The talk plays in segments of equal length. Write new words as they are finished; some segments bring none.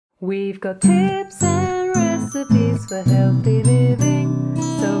We've got tips and recipes for healthy living.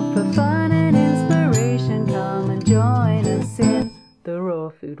 So for fun and inspiration, come and join us in the raw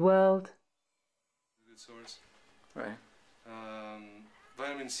food world. Good source. Right.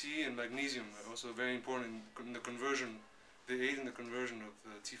 Vitamin C and magnesium are also very important in the conversion. They aid in the conversion of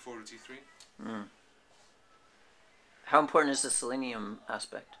T4 to T3. Mm. How important is the selenium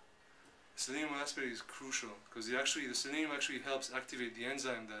aspect? Selenium aspect is crucial because the selenium actually helps activate the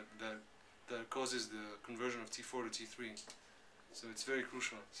enzyme that causes the conversion of T4 to T3. So it's very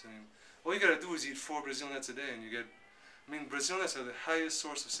crucial. Selenium. All you gotta do is eat 4 Brazil nuts a day, and you get. I mean, Brazil nuts are the highest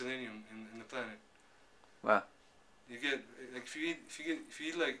source of selenium in the planet. Wow. You get like if you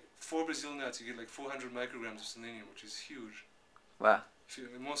eat like 4 Brazil nuts, you get like 400 micrograms of selenium, which is huge. Wow.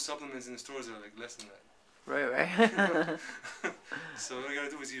 Most supplements in the stores are like less than that. Right. So all you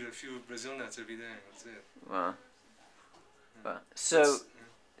gotta do is eat a few Brazil nuts every day. That's it. Wow. Yeah. Wow.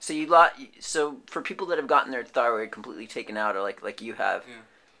 So for people that have gotten their thyroid completely taken out, or like you have, Yeah.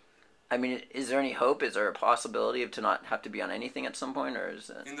 I mean, is there any hope? Is there a possibility of to not have to be on anything at some point, or is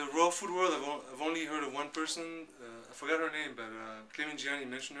it? In the raw food world, I've only heard of one person. I forgot her name, but Clement Gianni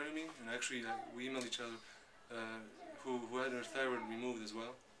mentioned her to me, and actually we emailed each other. Who had her thyroid removed as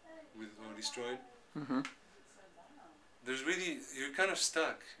well, or destroyed. Mm-hmm. There's really, you're kind of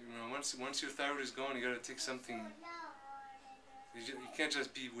stuck. You know, once your thyroid is gone, you gotta take something. You can't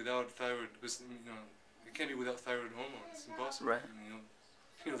just be without thyroid because you can't be without thyroid hormone. It's impossible. Right. I mean,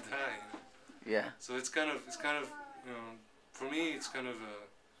 you'll die. Yeah. So it's kind of for me it's kind of a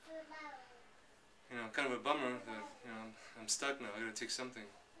bummer that I'm stuck now. I gotta take something.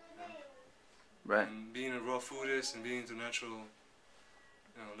 Right. And being a raw foodist and being into natural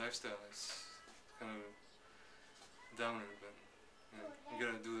lifestyle, it's kind of a downer, but you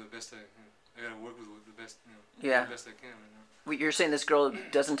gotta do the best I gotta work with the best Yeah. the best I can right now. Wait, you're saying this girl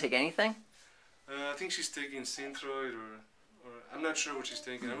doesn't take anything? I think she's taking Thyroid or I'm not sure what she's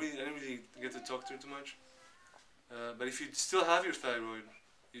taking. I didn't really get to talk to her too much. But if you still have your thyroid,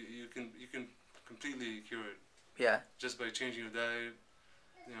 you can completely cure it. Yeah. Just by changing your diet,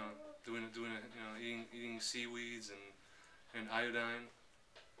 eating seaweeds and iodine,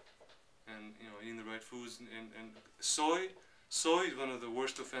 and eating the right foods, and soy is one of the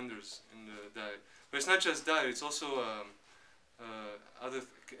worst offenders in the diet. But it's not just diet; it's also other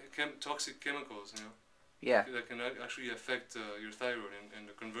toxic chemicals, Yeah. that can actually affect your thyroid and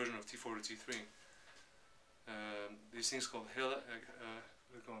the conversion of T4 to T3. These things called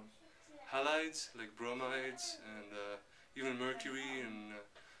halides, like bromides, and even mercury, and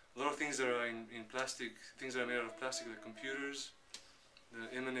a lot of things that are in plastic, things that are made out of plastic, like computers, that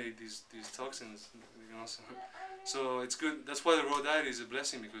emanate these toxins. So it's good. That's why the raw diet is a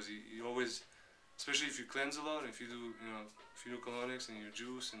blessing, because you always, especially if you cleanse a lot, if you do colonics and you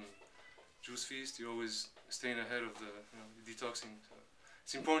juice and juice feast, you're always staying ahead of the detoxing. So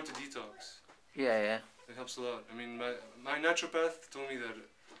it's important to detox. Yeah, yeah. It helps a lot. I mean, my naturopath told me that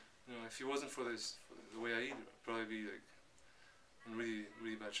if it wasn't for this, the way I eat, I'd probably be like in really,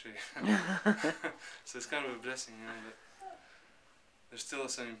 really bad shape. So it's kind of a blessing, but there's still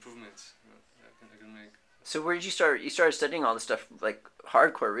some improvements I can make. So where did you start? You started studying all this stuff like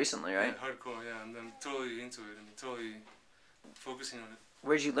hardcore recently, right? Yeah, hardcore. Yeah, I'm totally into it. I'm totally focusing on it.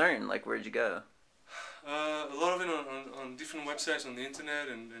 Where'd you learn? Like, where'd you go? A lot of it on different websites on the internet,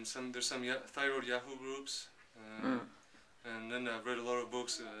 and there's some thyroid Yahoo groups. And then I've read a lot of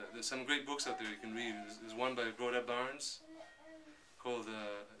books. There's some great books out there you can read. There's one by Rhoda Barnes called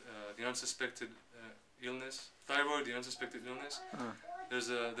The Unsuspected Illness, Thyroid, The Unsuspected Illness. There's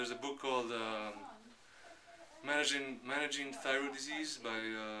a book called Managing Thyroid Disease by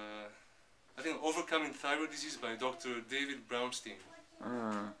I think Overcoming Thyroid Disease by Dr. David Brownstein.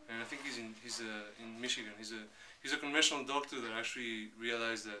 And I think he's in Michigan. He's a conventional doctor that actually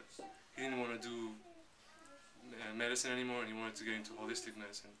realized that he didn't want to do medicine anymore, and he wanted to get into holistic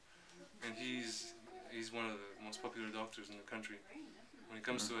medicine. And he's one of the most popular doctors in the country when it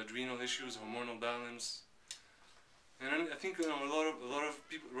comes to adrenal issues, hormonal balance. And I think a lot of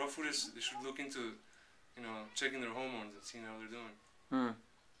people, raw foodists, they should look into checking their hormones and seeing how they're doing.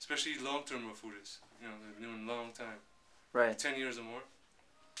 Especially long-term raw foodists. They've been doing a long time. Right. 10 years or more.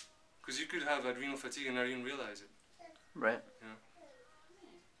 Because you could have adrenal fatigue and not even realize it. Right.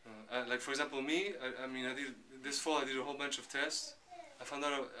 Like for example, me. I did this fall. I did a whole bunch of tests. I found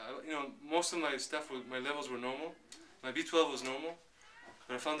out, most of my stuff, my levels were normal. My B12 was normal,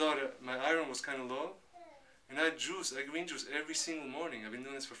 but I found out my iron was kind of low. And I green juice every single morning. I've been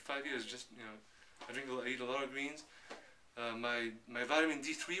doing this for 5 years. Just I eat a lot of greens. My vitamin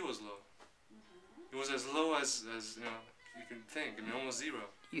D3 was low. It was as low as you can think. I mean, almost zero.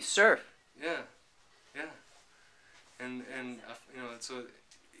 You surf. Yeah, yeah. And you know, so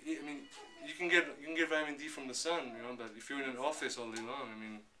I mean, you can get vitamin D from the sun, you know, but if you're in an office all day long, I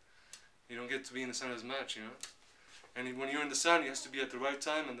mean, you don't get to be in the sun as much, you know. And when you're in the sun, it has to be at the right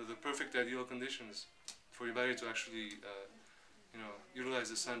time under the perfect ideal conditions for your body to actually, you know, utilize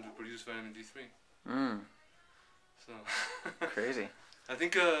the sun to produce vitamin D3. So Crazy. I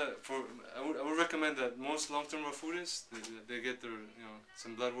think I would recommend that most long-term raw foodists they get their, you know,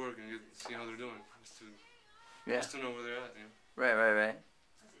 some blood work and see how they're doing, just to know where they're at, you know. Right.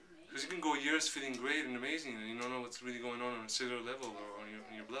 Because you can go years feeling great and amazing, and you don't know what's really going on a cellular level or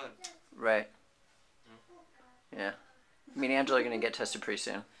in your blood. Right. Yeah. Me and Angela are gonna get tested pretty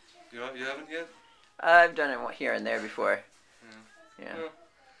soon. You haven't yet? I've done it here and there before. Yeah.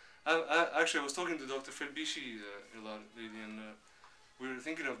 I was talking to Dr. Fred Bishi a lot lately, and we were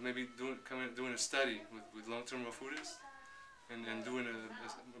thinking of maybe doing a study with long-term raw foodists and doing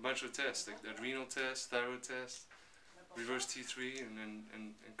a bunch of tests, like the adrenal test, thyroid test, reverse T3,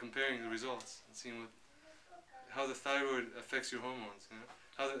 and comparing the results and seeing how the thyroid affects your hormones. You know,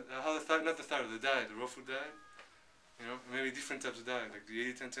 the diet, the raw food diet. You know, maybe different types of diet, like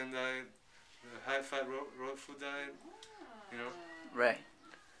the 80-10-10 diet, the high-fat raw food diet. You know. Right.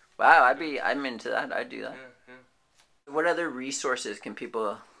 Wow, I'm into that. I'd do that. Yeah. What other resources can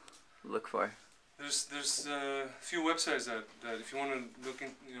people look for? There's a few websites that if you want to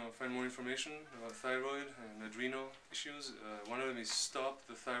find more information about thyroid and adrenal issues, one of them is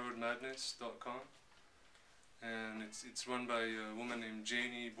stopthethyroidmadness.com, and it's run by a woman named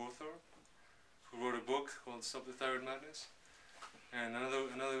Janie Borthorpe, who wrote a book called Stop the Thyroid Madness. And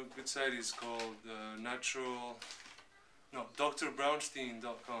another good site is called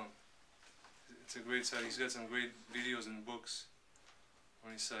drbrownstein.com. It's a great site. He's got some great videos and books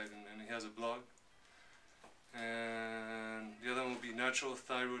on his site, and he has a blog. And the other one will be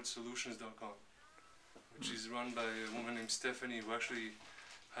naturalthyroidsolutions.com, which is run by a woman named Stephanie, who actually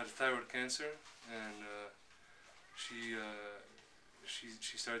had thyroid cancer, and she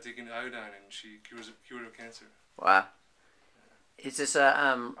started taking iodine, and she cured her cancer. Wow. Is this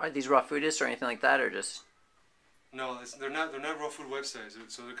are these raw foodists or anything like that, or just? No, they're not raw food websites.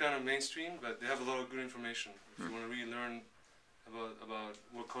 So they're kind of mainstream, but they have a lot of good information if you want to really learn about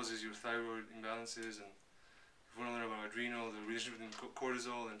what causes your thyroid imbalances, and if you want to learn about adrenal, the relationship between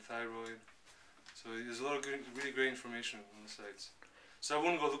cortisol and thyroid. So there's a lot of really great information on the sites. So I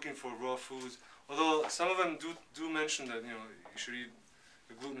wouldn't go looking for raw foods, although some of them do mention that, you know, you should eat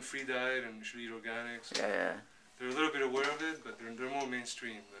a gluten-free diet and you should eat organics. Yeah. They're a little bit aware of it, but they're more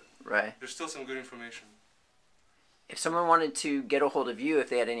mainstream. But right. There's still some good information. If someone wanted to get a hold of you, if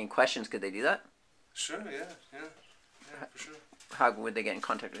they had any questions, could they do that? Sure. Yeah, for sure. How would they get in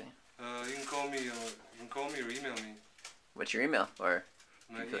contact with you? You can call me or email me. What's your email? Or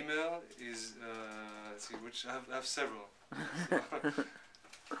my email is let's see, which I have several.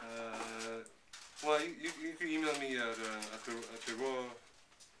 Well, you can email me at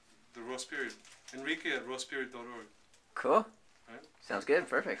the raw spirit, Enrique@rawspirit.org. Cool. Right? Sounds good.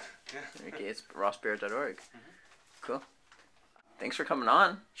 Perfect. Yeah. Enrique, it's rawspirit.org. Cool. Thanks for coming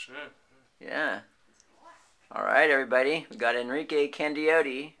on. Sure. Yeah. All right, everybody. We got Enrique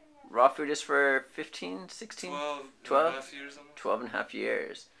Candioti, raw foodist for 15, 16? 12 and a half years almost. 12 and a half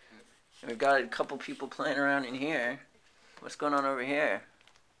years. And we've got a couple people playing around in here. What's going on over here?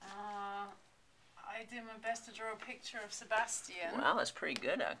 I did my best to draw a picture of Sebastian. Wow, that's pretty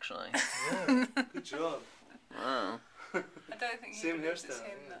good, actually. Yeah, good job. Wow. I don't think Same hairstyle. It's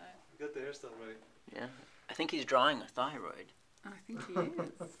him, Yeah. though. You got the hairstyle right. Yeah. I think he's drawing a thyroid. I think he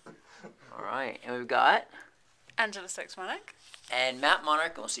is. All right, and we've got Angela Stokes-Monarch. and Matt Monarch,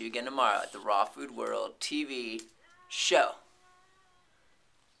 and we'll see you again tomorrow at the Raw Food World TV show.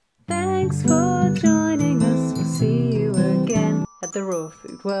 Thanks for joining us. We'll see you again at the Raw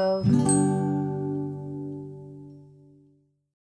Food World.